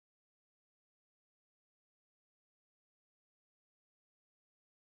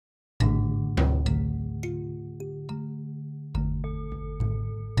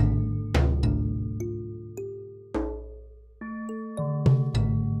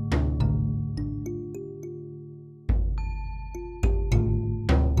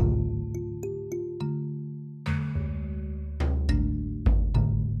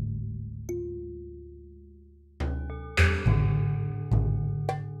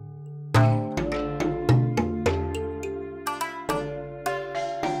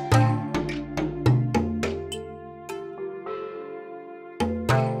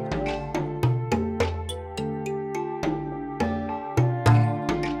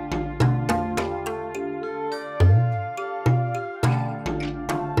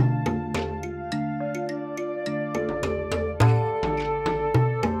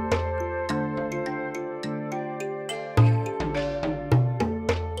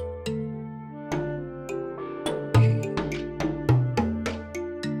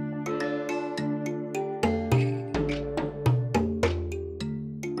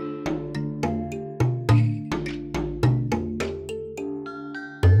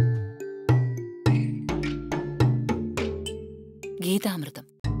ഗീതാമൃതം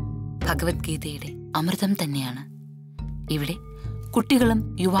ഭഗവത്ഗീതയുടെ അമൃതം തന്നെയാണ്. ഇവിടെ കുട്ടികളും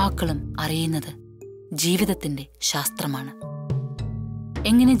യുവാക്കളും അറിയുന്നത് ജീവിതത്തിന്റെ ശാസ്ത്രമാണ്.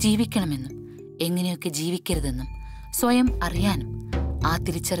 എങ്ങനെ ജീവിക്കണമെന്നും എങ്ങനെയൊക്കെ ജീവിക്കരുതെന്നും സ്വയം അറിയാനും ആ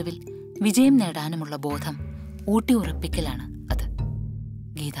തിരിച്ചറിവിൽ വിജയം നേടാനുമുള്ള ബോധം ഊട്ടി ഉറപ്പിക്കലാണ് അത്.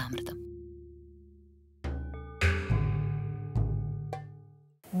 ഗീതാമൃതം.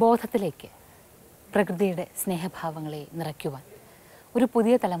 ബോധത്തിലേക്ക് പ്രകൃതിയുടെ സ്നേഹഭാവങ്ങളെ നിറയ്ക്കുവാൻ ഒരു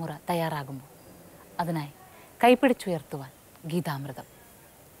പുതിയ തലമുറ തയ്യാറാകുമ്പോൾ അതിനായി കൈപ്പിടിച്ചുയർത്തുവാൻ ഗീതാമൃതം.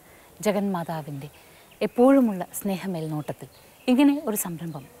 ജഗന്മാതാവിൻ്റെ എപ്പോഴുമുള്ള സ്നേഹമേൽനോട്ടത്തിൽ ഇങ്ങനെ ഒരു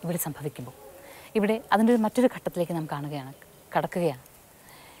സംരംഭം ഇവിടെ സംഭവിക്കുമ്പോൾ ഇവിടെ അതിൻ്റെ മറ്റൊരു ഘട്ടത്തിലേക്ക് നാം കടക്കുകയാണ്.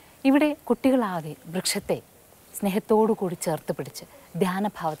 ഇവിടെ കുട്ടികളാകെ വൃക്ഷത്തെ സ്നേഹത്തോടു കൂടി ചേർത്ത് പിടിച്ച്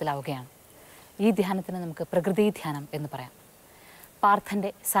ധ്യാനഭാവത്തിലാവുകയാണ്. ഈ ധ്യാനത്തിന് നമുക്ക് പ്രകൃതി ധ്യാനം എന്ന് പറയാം.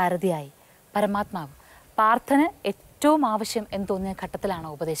 പാർത്ഥൻ്റെ സാരഥിയായി പരമാത്മാവ് പാർത്ഥന് ഏറ്റവും ആവശ്യം എന്ന് തോന്നിയ ഘട്ടത്തിലാണ്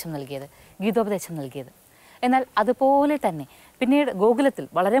ഗീതോപദേശം നൽകിയത്. എന്നാൽ അതുപോലെ തന്നെ പിന്നീട് ഗോകുലത്തിൽ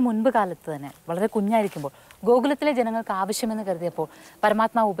വളരെ മുൻപ് കാലത്ത് തന്നെ വളരെ കുഞ്ഞായിരിക്കുമ്പോൾ ഗോകുലത്തിലെ ജനങ്ങൾക്ക് ആവശ്യമെന്ന് കരുതിയപ്പോൾ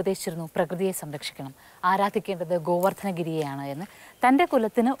പരമാത്മാവ് ഉപദേശിച്ചിരുന്നു, പ്രകൃതിയെ സംരക്ഷിക്കണം, ആരാധിക്കേണ്ടത് ഗോവർദ്ധനഗിരിയെയാണ് എന്ന് തൻ്റെ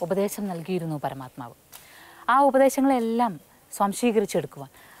കുലത്തിന് ഉപദേശം നൽകിയിരുന്നു പരമാത്മാവ്. ആ ഉപദേശങ്ങളെല്ലാം സ്വാംശീകരിച്ചെടുക്കുവാൻ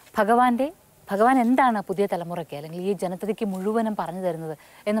ഭഗവാൻ എന്താണ് പുതിയ തലമുറയ്ക്ക് അല്ലെങ്കിൽ ഈ ജനതയ്ക്ക് മുഴുവനും പറഞ്ഞു തരുന്നത്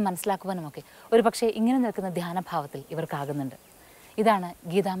എന്ന് മനസ്സിലാക്കുവാനുമൊക്കെ ഒരു പക്ഷേ ഇങ്ങനെ നിൽക്കുന്ന ധ്യാനഭാവത്തിൽ ഇവർക്കാകുന്നുണ്ട്. ഇതാണ്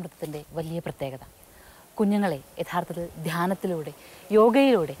ഗീതാമൃതത്തിൻ്റെ വലിയ പ്രത്യേകത. കുഞ്ഞുങ്ങളെ യഥാർത്ഥത്തിൽ ധ്യാനത്തിലൂടെ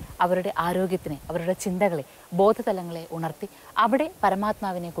യോഗയിലൂടെ അവരുടെ ആരോഗ്യത്തിനെ, അവരുടെ ചിന്തകളെ, ബോധതലങ്ങളെ ഉണർത്തി അവിടെ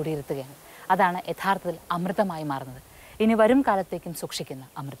പരമാത്മാവിനെ കുടിയിരുത്തുകയാണ്. അതാണ് യഥാർത്ഥത്തിൽ അമൃതമായി മാറുന്നത്. ഇനി വരും കാലത്തേക്കും സൂക്ഷിക്കുന്ന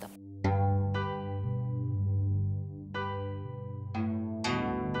അമൃതം.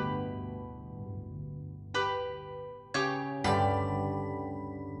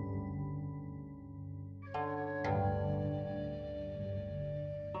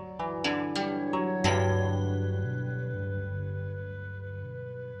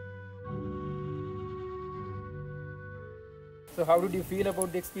 So how did you feel about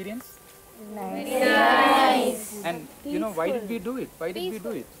the experience? Nice. And you know, why did we do it? Why did we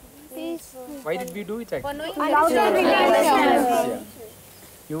do it? Why did we do it actually? Yeah.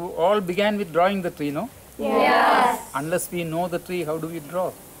 You all began with drawing the tree, no? Yes. Unless we know the tree, how do we draw?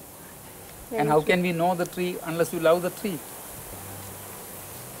 And how can we know the tree unless we love the tree?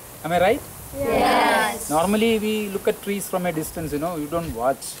 Am I right? Yes. Normally we look at trees from a distance, you know, you don't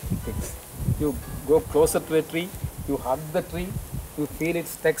watch things. You go closer to a tree, you hug the tree, you feel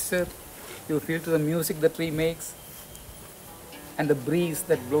its texture, you feel to the music the tree makes, and the breeze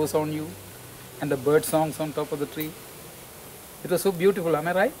that blows on you, and the bird songs on top of the tree. It was so beautiful, am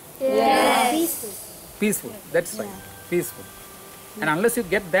I right? Yes. Peaceful. Peaceful, that's right, peaceful. And unless you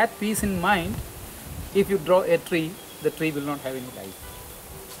get that peace in mind, if you draw a tree, the tree will not have any life.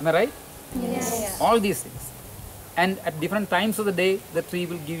 Am I right? Yes. All these things. And at different times of the day, the tree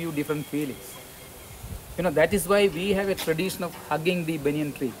will give you different feelings. You know, that is why we have a tradition of hugging the banyan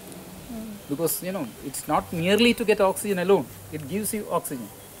tree. Because, you know, it's not merely to get oxygen alone. It gives you oxygen.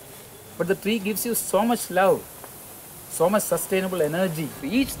 But the tree gives you so much love, so much sustainable energy.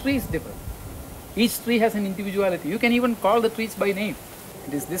 Each tree is different. Each tree has an individuality. You can even call the trees by name.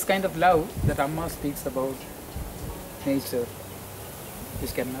 It is this kind of love that Amma speaks about nature,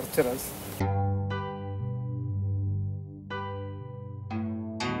 which can nurture us.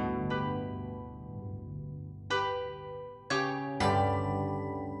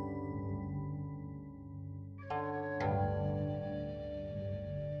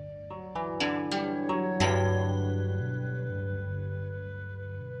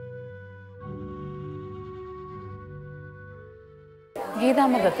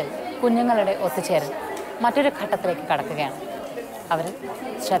 ഗീതാമൃതത്തിൽ കുഞ്ഞുങ്ങളുടെ ഒത്തുചേരൽ മറ്റൊരു ഘട്ടത്തിലേക്ക് കടക്കുകയാണ്. അവർ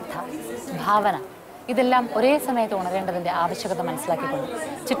ശ്രദ്ധ, ഭാവന ഇതെല്ലാം ഒരേ സമയത്ത് ഉണരേണ്ടതിൻ്റെ ആവശ്യകത മനസ്സിലാക്കിക്കൊണ്ട്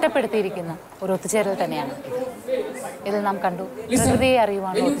ചിട്ടപ്പെടുത്തിയിരിക്കുന്ന ഒരു ഒത്തുചേരൽ തന്നെയാണ് ഇത്. ഇതിൽ നാം കണ്ടു പ്രകൃതിയെ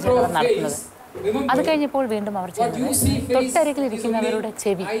അറിയുവാണ് ഒത്തുചേരൽ നടത്തുന്നത്. അത് കഴിഞ്ഞപ്പോൾ വീണ്ടും അവർ ചെയ്യുന്നത് തൊട്ടരികിലിരിക്കുന്നവരുടെ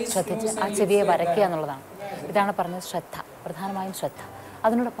ചെവി ശ്രദ്ധിച്ച് ആ ചെവിയെ വരയ്ക്കുക എന്നുള്ളതാണ്. ഇതാണ് പറഞ്ഞത് ശ്രദ്ധ, പ്രധാനമായും ശ്രദ്ധ.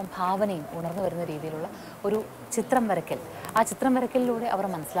 അതിനോടൊപ്പം ഭാവനയും ഉണർന്നു വരുന്ന രീതിയിലുള്ള ഒരു ചിത്രം വരയ്ക്കൽ. ആ ചിത്രം വരയ്ക്കലിലൂടെ അവർ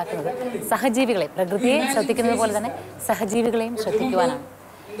മനസ്സിലാക്കുന്നത് സഹജീവികളെ, പ്രകൃതിയെ ശ്രദ്ധിക്കുന്നത് പോലെ തന്നെ സഹജീവികളെയും ശ്രദ്ധിക്കുവാനാണ്.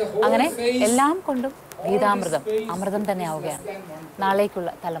 അങ്ങനെ എല്ലാം കൊണ്ടും ഗീതാമൃതം അമൃതം തന്നെ ആവുകയാണ്.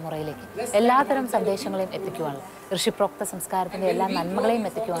 നാളേക്കുള്ള തലമുറയിലേക്ക് എല്ലാത്തരം സന്ദേശങ്ങളെയും എത്തിക്കുവാനുള്ള, ഋഷിപ്രോക്ത സംസ്കാരത്തിൻ്റെ എല്ലാ നന്മകളെയും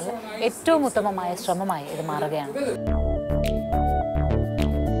എത്തിക്കുവാനുള്ള ഏറ്റവും ഉത്തമമായ ശ്രമമായി ഇത് മാറുകയാണ്.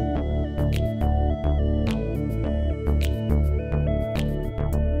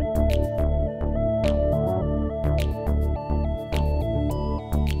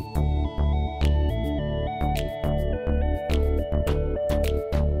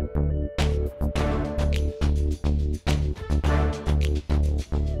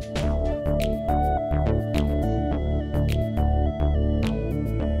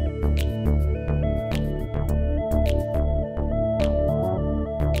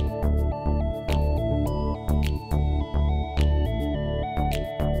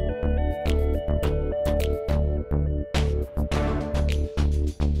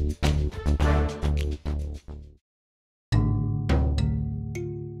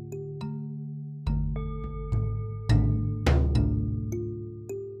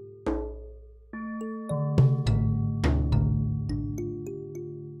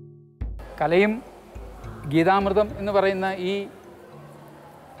 കലയും ഗീതാമൃതം എന്ന് പറയുന്ന ഈ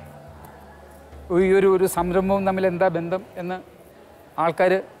ഒരു സംരംഭവും തമ്മിൽ എന്താ ബന്ധം എന്ന്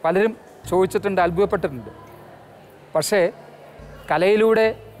ആൾക്കാർ പലരും ചോദിച്ചിട്ടുണ്ട്, അത്ഭുതപ്പെട്ടിട്ടുണ്ട്. പക്ഷേ കലയിലൂടെ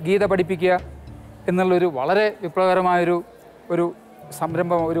ഗീത പഠിപ്പിക്കുക എന്നുള്ളൊരു വളരെ വിപ്ലവകരമായൊരു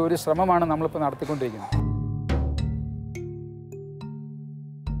സംരംഭം, ഒരു ശ്രമമാണ് നമ്മളിപ്പോൾ നടത്തിക്കൊണ്ടിരിക്കുന്നത്.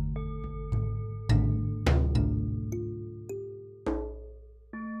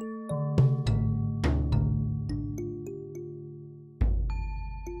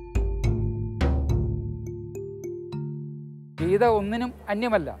 ഗീത ഒന്നിനും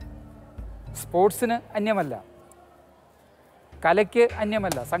അന്യമല്ല, സ്പോർട്സിന് അന്യമല്ല, കലയ്ക്ക്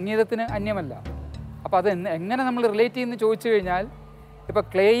അന്യമല്ല, സംഗീതത്തിന് അന്യമല്ല. അപ്പോൾ അത് എങ്ങനെ നമ്മൾ റിലേറ്റ് ചെയ്യുന്നു ചോദിച്ചു കഴിഞ്ഞാൽ, ഇപ്പോൾ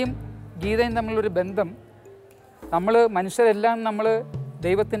ക്ലേയും ഗീതയും തമ്മിലൊരു ബന്ധം, മനുഷ്യരെല്ലാം നമ്മൾ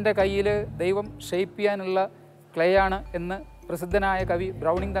ദൈവത്തിൻ്റെ കയ്യിൽ ദൈവം ഷേപ്പ് ചെയ്യാനുള്ള ക്ലേ ആണ് എന്ന് പ്രസിദ്ധനായ കവി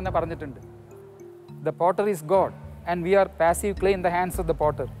ബ്രൗണിംഗ് തന്നെ പറഞ്ഞിട്ടുണ്ട്. The Potter is God and we R passive clay in the hands of the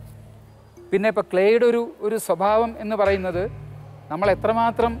Potter. പിന്നെ ഇപ്പോൾ ക്ലേയുടെ ഒരു സ്വഭാവം എന്ന് പറയുന്നത്, നമ്മൾ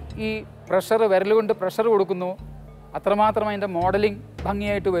എത്രമാത്രം ഈ വിരലുകൊണ്ട് പ്രഷർ കൊടുക്കുന്നു അത്രമാത്രം അതിൻ്റെ മോഡലിംഗ്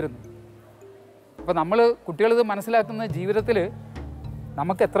ഭംഗിയായിട്ട് വരുന്നു. അപ്പോൾ കുട്ടികളിത് മനസ്സിലാക്കുന്ന ജീവിതത്തിൽ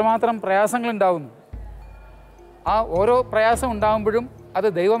നമുക്ക് എത്രമാത്രം പ്രയാസങ്ങളുണ്ടാവുന്നു, ആ ഓരോ പ്രയാസം ഉണ്ടാകുമ്പോഴും അത്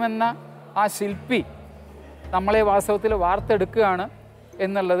ദൈവമെന്ന ആ ശില്പി നമ്മളെ വാസ്തവത്തിൽ വാർത്തെടുക്കുകയാണ്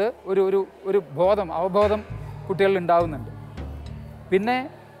എന്നുള്ളത് ഒരു അവബോധം കുട്ടികളിൽ ഉണ്ടാവുന്നുണ്ട്. പിന്നെ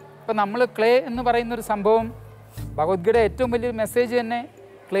ഇപ്പം നമ്മൾ ക്ലേ എന്ന് പറയുന്നൊരു സംഭവം, ഭഗവത്ഗീതയുടെ ഏറ്റവും വലിയൊരു മെസ്സേജ് തന്നെ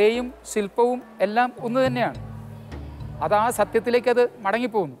ക്ലേയും ശില്പവും എല്ലാം ഒന്ന് തന്നെയാണ്. അത് ആ സത്യത്തിലേക്ക് അത്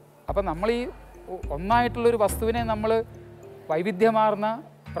മടങ്ങിപ്പോകുന്നു. അപ്പം നമ്മൾ ഈ ഒന്നായിട്ടുള്ളൊരു വസ്തുവിനെ നമ്മൾ വൈവിധ്യമാർന്ന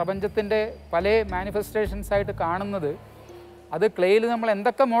പ്രപഞ്ചത്തിൻ്റെ പല മാനിഫെസ്റ്റേഷൻസായിട്ട് കാണുന്നത്, അത് ക്ലേയിൽ നമ്മൾ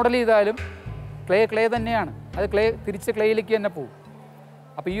എന്തൊക്കെ മോഡൽ ചെയ്താലും ക്ലേ തന്നെയാണ്. അത് തിരിച്ച് ക്ലേയിലേക്ക് തന്നെ പോകും.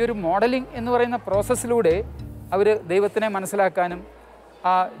 അപ്പോൾ ഈ ഒരു മോഡലിംഗ് എന്ന് പറയുന്ന പ്രോസസ്സിലൂടെ അവർ ദൈവത്തിനെ മനസ്സിലാക്കാനും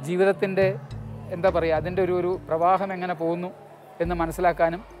ആ ജീവിതത്തിൻ്റെ എന്താ പറയുക അതിൻ്റെ ഒരു പ്രവാഹം എങ്ങനെ പോകുന്നു എന്ന്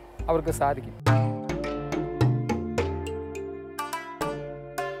മനസ്സിലാക്കാനും അവർക്ക് സാധിക്കും.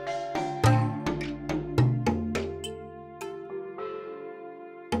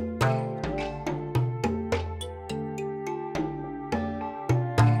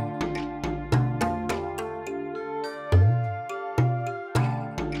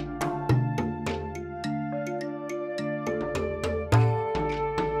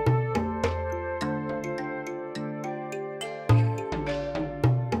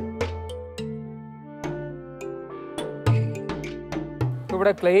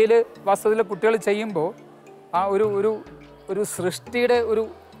 ഇവിടെ ക്ലേയിൽ വാസ്തവത്തിൽ കുട്ടികൾ ചെയ്യുമ്പോൾ ആ ഒരു സൃഷ്ടിയുടെ ഒരു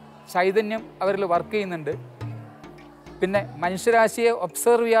ചൈതന്യം അവരിൽ വർക്ക് ചെയ്യുന്നുണ്ട്. പിന്നെ മനുഷ്യരാശിയെ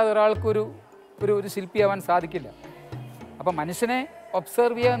ഒബ്സർവ് ചെയ്യാതെ ഒരാൾക്കൊരു ശില്പിയാവാൻ സാധിക്കില്ല. അപ്പോൾ മനുഷ്യനെ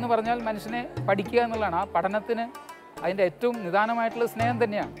ഒബ്സർവ് ചെയ്യുക എന്ന് പറഞ്ഞാൽ മനുഷ്യനെ പഠിക്കുക എന്നുള്ളതാണ്. ആ പഠനത്തിന് അതിൻ്റെ ഏറ്റവും നിദാനമായിട്ടുള്ള സ്നേഹം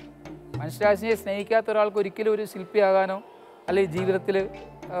തന്നെയാണ്. മനുഷ്യരാശിയെ സ്നേഹിക്കാത്ത ഒരാൾക്ക് ഒരിക്കലും ഒരു ശില്പിയാകാനോ അല്ലെങ്കിൽ ജീവിതത്തിൽ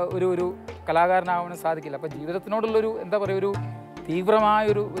ഒരു കലാകാരനാകാനോ സാധിക്കില്ല. അപ്പോൾ ജീവിതത്തിനോടുള്ളൊരു എന്താ പറയുക ഒരു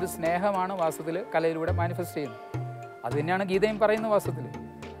തീവ്രമായൊരു സ്നേഹമാണ് വാസ്തവത്തിൽ കലയിലൂടെ മാനിഫെസ്റ്റ് ചെയ്യുന്നത്. അത് തന്നെയാണ് ഗീതയും പറയുന്ന വാസ്തവത്തിൽ.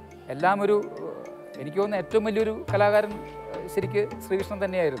 എല്ലാം എനിക്ക് തോന്നുന്ന ഏറ്റവും വലിയൊരു കലാകാരൻ ശരിക്ക് ശ്രീകൃഷ്ണൻ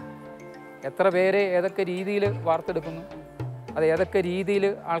തന്നെയായിരുന്നു. എത്ര പേരെ ഏതൊക്കെ രീതിയിൽ വാർത്തെടുക്കുന്നു, അത് ഏതൊക്കെ രീതിയിൽ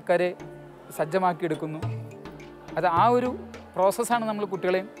ആൾക്കാരെ സജ്ജമാക്കിയെടുക്കുന്നു, അത് ആ ഒരു പ്രോസസ്സാണ് നമ്മൾ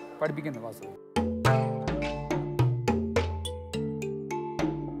കുട്ടികളെയും പഠിപ്പിക്കുന്നത് വാസ്തവത്തിൽ.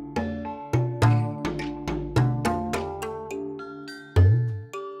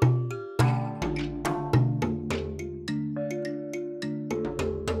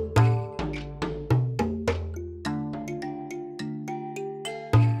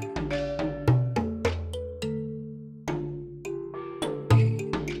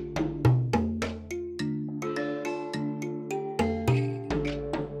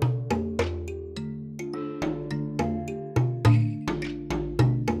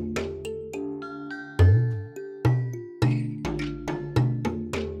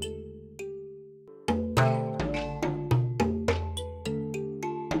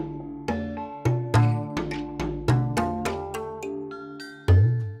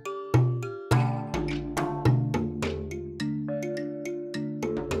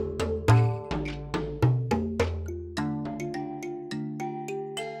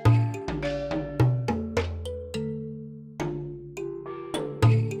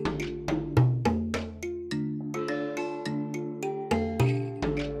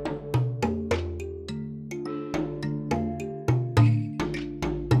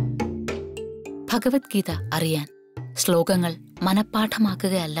 ഭഗവത്ഗീത അറിയാൻ ശ്ലോകങ്ങൾ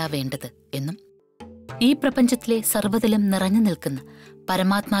മനഃപ്പാഠമാക്കുകയല്ല വേണ്ടത് എന്നും ഈ പ്രപഞ്ചത്തിലെ സർവ്വതിലും നിറഞ്ഞു നിൽക്കുന്ന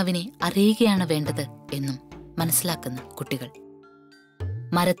പരമാത്മാവിനെ അറിയുകയാണ് വേണ്ടത് എന്നും മനസ്സിലാക്കുന്ന കുട്ടികൾ.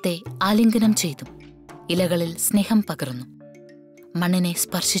 മരത്തെ ആലിംഗനം ചെയ്തും ഇലകളിൽ സ്നേഹം പകർന്നു, മണ്ണിനെ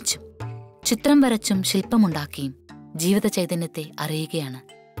സ്പർശിച്ചും ചിത്രം വരച്ചും ശില്പമുണ്ടാക്കിയും ജീവിത ചൈതന്യത്തെ അറിയുകയാണ്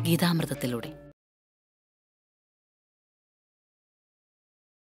ഗീതാമൃതത്തിലൂടെ.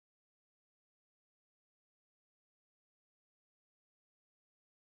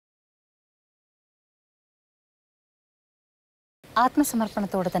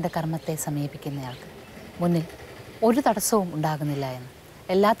 ആത്മസമർപ്പണത്തോടെ തൻ്റെ കർമ്മത്തെ സമീപിക്കുന്നയാൾക്ക് മുന്നിൽ ഒരു തടസ്സവും ഉണ്ടാകുന്നില്ല എന്നും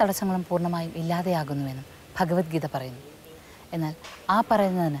എല്ലാ തടസ്സങ്ങളും പൂർണ്ണമായും ഇല്ലാതെയാകുന്നുവെന്നും ഭഗവത്ഗീത പറയുന്നു. എന്നാൽ ആ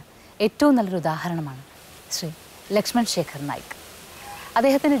പറയുന്നതിന് ഏറ്റവും നല്ലൊരു ഉദാഹരണമാണ് ശ്രീ ലക്ഷ്മൺ ശേഖർ നായിക്.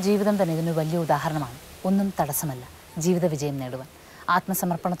 അദ്ദേഹത്തിൻ്റെ ജീവിതം തന്നെ ഇതിന് വലിയ ഉദാഹരണമാണ്. ഒന്നും തടസ്സമല്ല ജീവിത വിജയം നേടുവാൻ.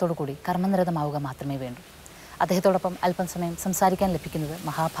 ആത്മസമർപ്പണത്തോടു കൂടി കർമ്മനിരതമാവുക മാത്രമേ വേണ്ടൂ. അദ്ദേഹത്തോടൊപ്പം അല്പം സമയം സംസാരിക്കാൻ ലഭിക്കുന്നത്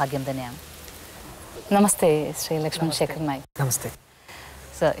മഹാഭാഗ്യം തന്നെയാണ്. Namaste, Sri Lakshman Sekhar Naik. Namaste.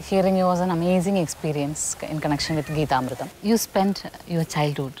 So, hearing you was an amazing experience in connection with Gitamritam. You spent your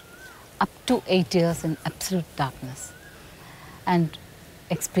childhood up to 8 years in absolute darkness and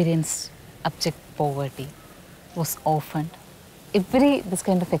experienced abject poverty, was orphaned. This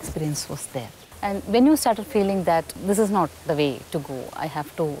kind of experience was there. And when you started feeling that this is not the way to go, I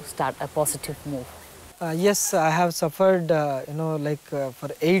have to start a positive move. Yes, I have suffered, for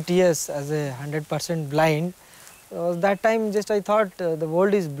 8 years as a 100% blind. That time just I thought the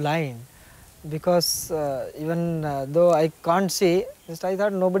world is blind because even though I can't see, just I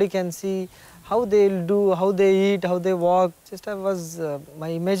thought nobody can see how they will do, how they eat, how they walk. Just I was,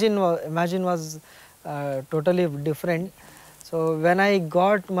 my imagine was totally different. So when I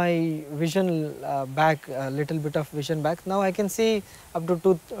got my vision back, a little bit of vision back, now I can see up to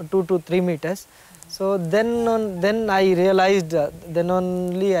 2 to 3 meters. So then I realized, then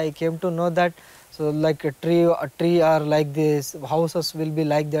only I came to know that, so like a tree are like this, houses will be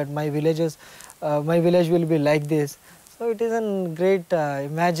like that, my village will be like this. So it is a great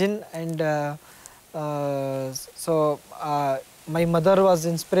imagine, and my mother was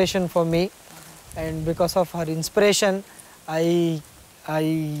inspiration for me, and because of her inspiration, I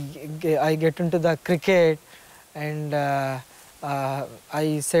get into the cricket, and I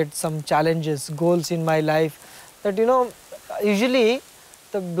set some challenges, goals in my life, that usually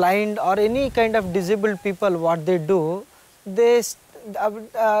the blind or any kind of disabled people, what they do,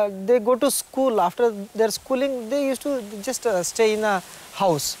 they go to school. After their schooling, they used to just stay in a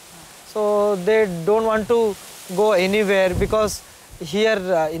house. So they don't want to go anywhere because here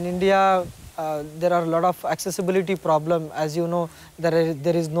in India there are a lot of accessibility problem. As you know,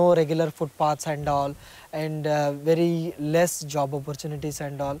 there is no regular footpaths and all, and very less job opportunities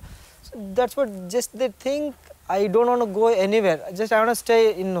and all. So that's what just they think, I don't want to go anywhere, just I want to stay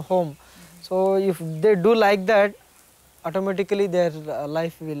in home. So if they do like that, automatically their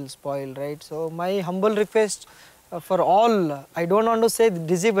life will spoil, right? So my humble request for all, I don't want to say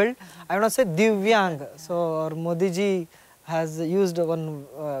disabled, I want to say Divyang. So our Modi ji has used one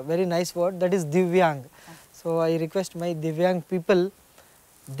very nice word, that is Divyang. So I request my Divyang people,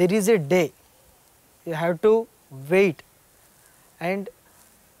 there is a day, you have to wait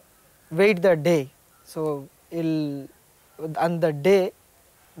the day. So and the day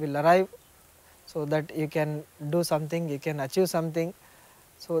will arrive, so that you can do something, you can achieve something.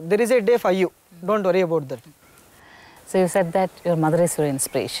 So there is a day for you, don't worry about that. So you said that your mother is your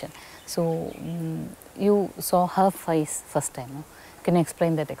inspiration. So you saw her face first time, no? Can you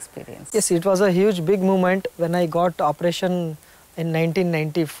explain that experience? Yes, it was a huge big moment when I got operation in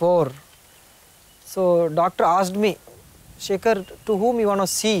 1994. So doctor asked me, Shekhar, to whom you want to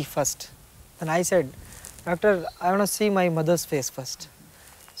see first? And I said, doctor, I want to see my mother's face first.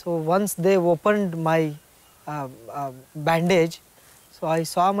 So once they opened my bandage, so I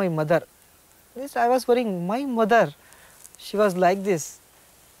saw my mother. Yes, I was worrying, my mother, she was like this.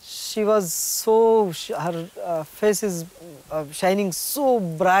 She was so, her face is shining so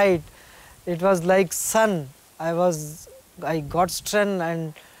bright. It was like sun. I got strength,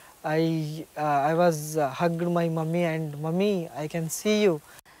 and I was hugged my mummy, and mummy, I can see you.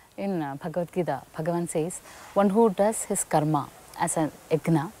 In Bhagavad Gita, Bhagavan says, one who does his karma as an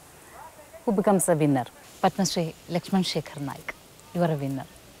yajna, who becomes a winner. Padma Shri Lakshman Sekhar Naik, you are a winner.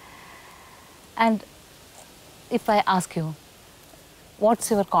 And if I ask you, what's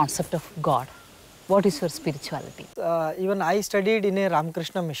your concept of God? What is your spirituality? Even I studied in a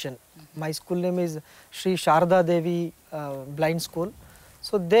Ramakrishna mission. My school name is Sri Sharda Devi Blind School.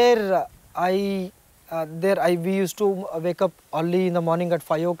 So there we used to wake up early in the morning at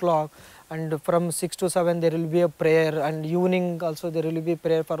 5 o'clock, and from 6 to 7 there will be a prayer, and evening also there will be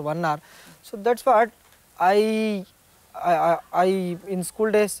prayer for 1 hour. So that's what I I in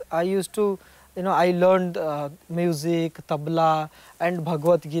school days I used to, I learned music, tabla and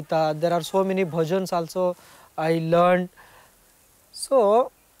Bhagavad Gita. There are so many bhajans also I learned.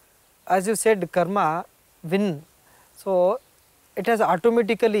 So as you said, karma, win. So it has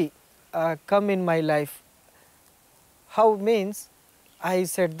automatically come in my life. How means I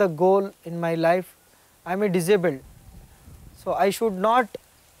set the goal in my life. I am a disabled, so I should not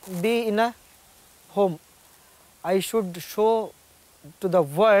be in a home. I should show to the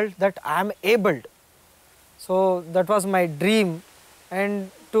world that I am able. So that was my dream, and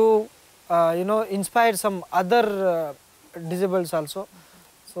to inspire some other disabled also.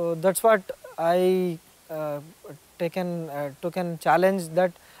 So that's what I took a challenge,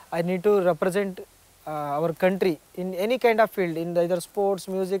 that I need to represent our country in any kind of field, in either sports,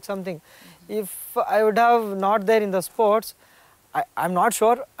 music, something. If I would have not there in the sports, I'm not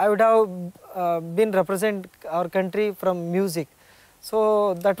sure I would have been represent our country from music.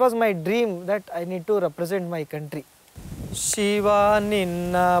 So that was my dream, that I need to represent my country. Shiva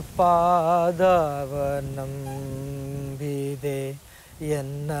ninna padavanam bide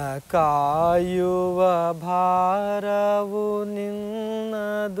yenna kayuva bharavu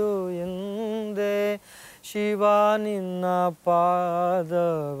ninnadu inde. Shiva ninna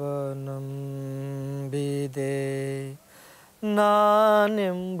padavanam bide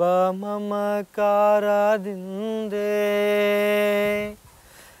nanemba mamakarαδinde.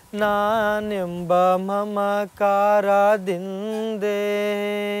 ನಾನೆಂಬ ಮಮಕಾರದಿಂದೆ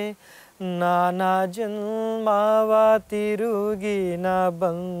ನಾನಾ ಜನ್ಮವ ತಿರುಗಿನ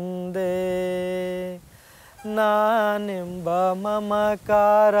ಬಂದೆ. ನಾನೆಂಬ ಮಮಕಾರದಿಂದೆ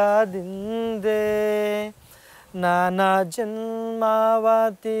ನಾನಾ ಜನ್ಮವ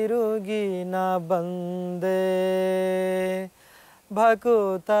ತಿರುಗಿನ ಬಂದೆ.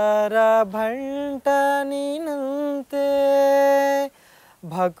 ಭಕುತರ ಭಂಟ ನೀನಂತೆ,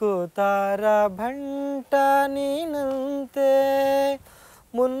 ಭಕುತರ ಭಂಟ ನೀನಂತೆ,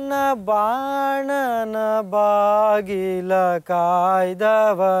 ಮುನ್ನ ಬಾಣನ ಬಾಗಿಲ ಕಾಯ್ದವನಂತೆ.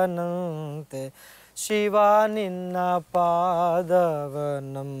 ಶಿವ ನಿನ್ನ ಪಾದವನಂಬಿದೆ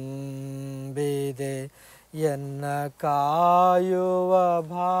ಎನ್ನ ಕಾಯುವ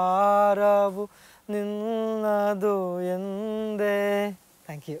ಭಾರವು ನಿನ್ನದು ಎಂದೇ.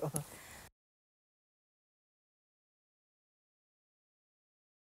 Thank you.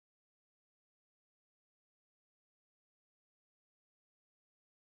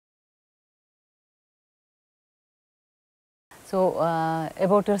 So,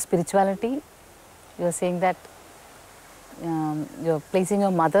 about your spirituality, you are saying that you are placing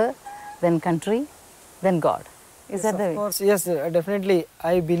your mother, then country, then God. Is Yes, that the of way? course, yes, definitely.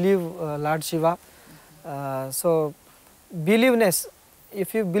 I believe Lord Shiva. So, believeness, if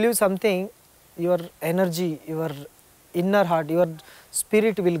you believe something, your energy, your inner heart, your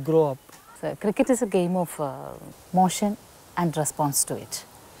spirit will grow up. So, cricket is a game of motion and response to it.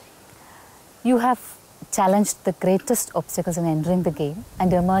 You have challenged the greatest obstacles in entering the game and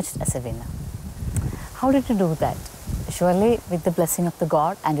emerged as a winner. How did you do that? Surely with the blessing of the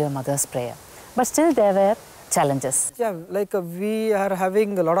God and your mother's prayer. But still there were challenges. Yeah, like we are having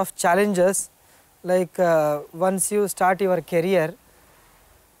a lot of challenges. Like once you start your career,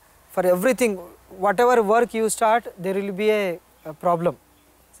 for everything, whatever work you start, there will be a problem,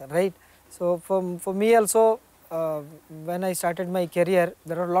 right? So for me also, when I started my career,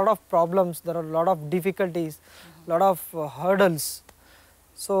 there are a lot of problems, there are a lot of difficulties, lot of hurdles.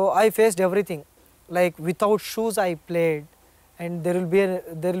 So I faced everything. Like without shoes I played, and there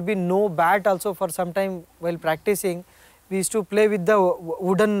will be no bat also for some time while practicing. We used to play with the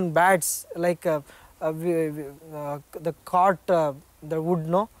wooden bats, like the cart, the wood,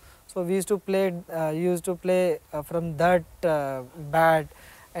 no. So we used to play from that bat,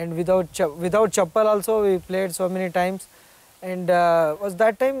 and without chappal also we played so many times. And was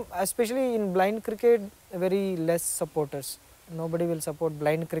that time, especially in blind cricket, very less supporters. Nobody will support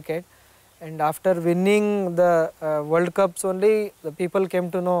blind cricket. And after winning the World Cups only, the people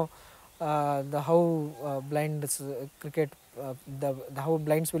came to know how blind cricket, how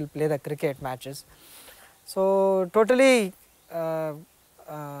blinds will play the cricket matches. So totally,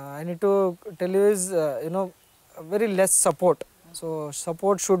 I need to tell you is very less support. So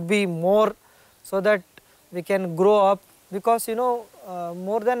support should be more, so that we can grow up, because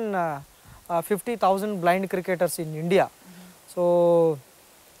more than 50,000 blind cricketers in India. So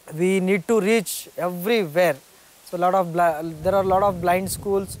we need to reach everywhere. So there are a lot of blind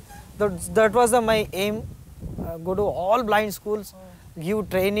schools. That was my aim. Go to all blind schools, give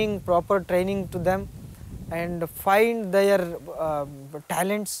training, proper training to them, and find their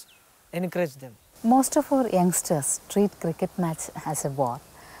talents, encourage them. Most of our youngsters treat cricket match as a war.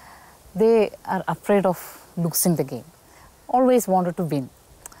 They are afraid of losing the game, always wanted to win.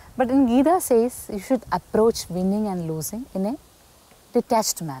 But in Gita says you should approach winning and losing in a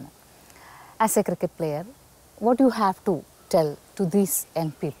detached manner. As a cricket player, what you have to tell to these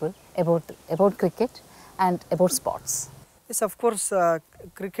young people about cricket and about sports? Yes, of course,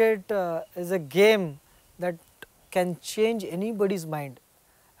 cricket is a game that can change anybody's mind.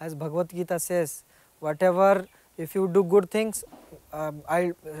 As Bhagavad Gita says, whatever, if you do good things,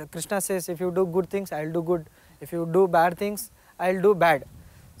 Krishna says, if you do good things, I'll do good. If you do bad things, I'll do bad.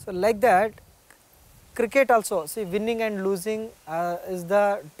 So like that, cricket also, see, winning and losing is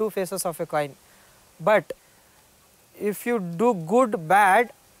the two faces of a coin. But if you do good,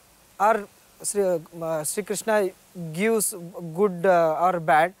 bad, or Sri Krishna gives good or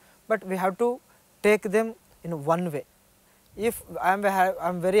bad, but we have to take them in one way. If I'm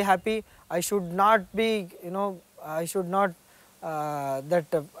very happy, I should not be, I should not I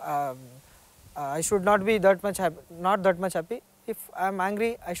should not be that much happy, not that much happy. If I'm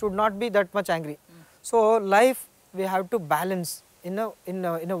angry, I should not be that much angry. So life we have to balance in a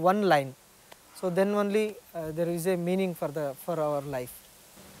one line. So then only there is a meaning for our life.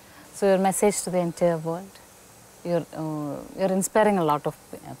 So your message to the entire world, you're inspiring a lot of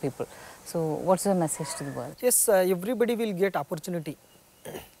people. So what's your message to the world? Yes, everybody will get opportunity.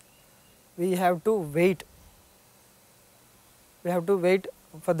 We have to wait. We have to wait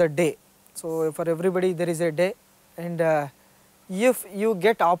for the day. So for everybody there is a day, and if you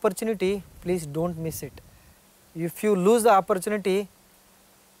get opportunity, please don't miss it. If you lose the opportunity,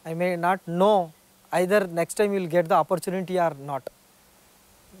 I may not know either next time you will get the opportunity or not.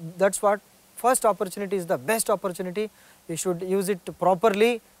 That's what, first opportunity is the best opportunity. We should use it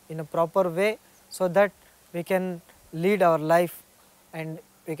properly, in a proper way, so that we can lead our life and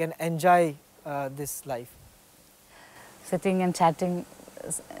we can enjoy this life. Sitting and chatting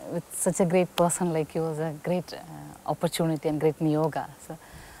with such a great person like you is a great opportunity and great niyoga. So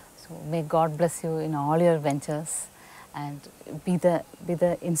may God bless you in all your ventures and be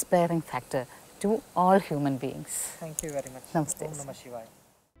the inspiring factor to all human beings. Thank you very much. Namaste. Om Namah Shivaya.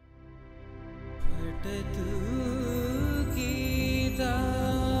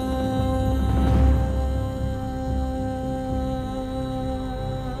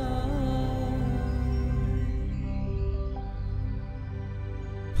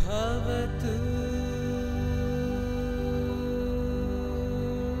 Bhavatu